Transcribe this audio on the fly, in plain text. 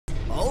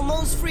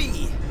zone's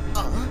free.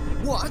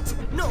 What?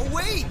 No,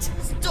 wait!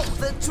 Stop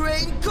the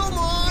train, come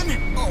on!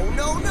 Oh,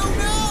 no, no,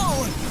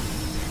 no!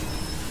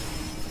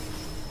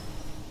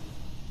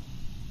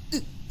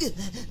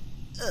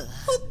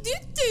 Who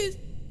did this?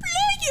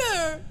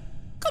 Player!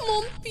 Come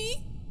on,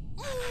 P.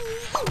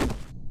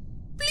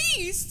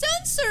 Please,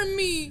 answer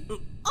me!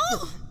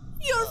 Oh,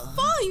 you're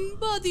fine,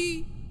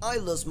 buddy. I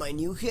lost my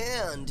new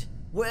hand.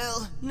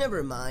 Well,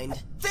 never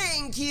mind.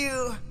 Thank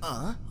you!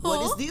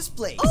 What is this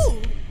place?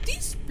 Oh,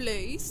 this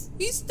place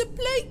is the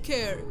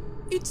PLAYCARE.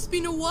 It's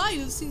been a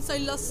while since I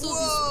last saw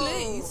this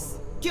place.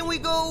 Can we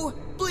go,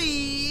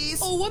 please?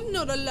 Oh, I'm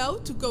not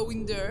allowed to go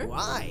in there.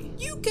 Why?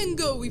 You can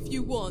go if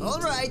you want.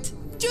 Alright.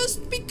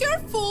 Just be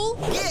careful.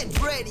 Get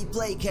ready,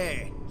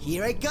 PLAYCARE.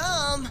 Here I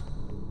come.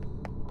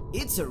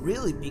 It's a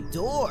really big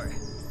door.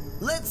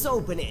 Let's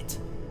open it.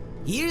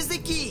 Here's the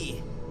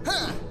key.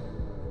 Huh.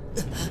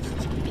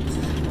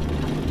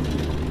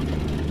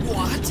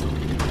 What?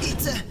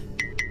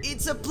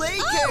 It's a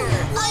PLAYCARE!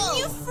 Oh, a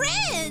new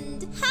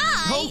friend!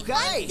 Hi, Oh,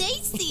 hi. I'm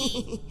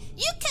Daisy.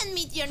 You can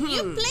meet your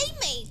new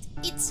playmate.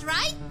 It's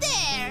right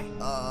there.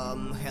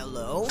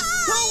 Hello?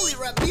 Hi. Holy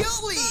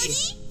ravioli!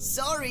 Buddy?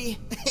 Sorry.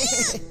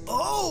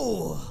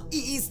 Oh!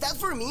 Is that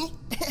for me?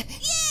 Yay!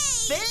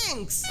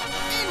 Thanks! A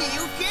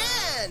new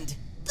hand!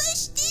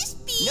 Push this,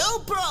 P. No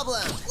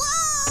problem!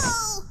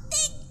 Whoa!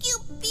 Thank you,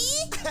 P.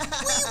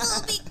 We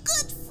will be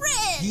good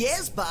friends.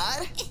 Yes,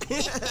 bud!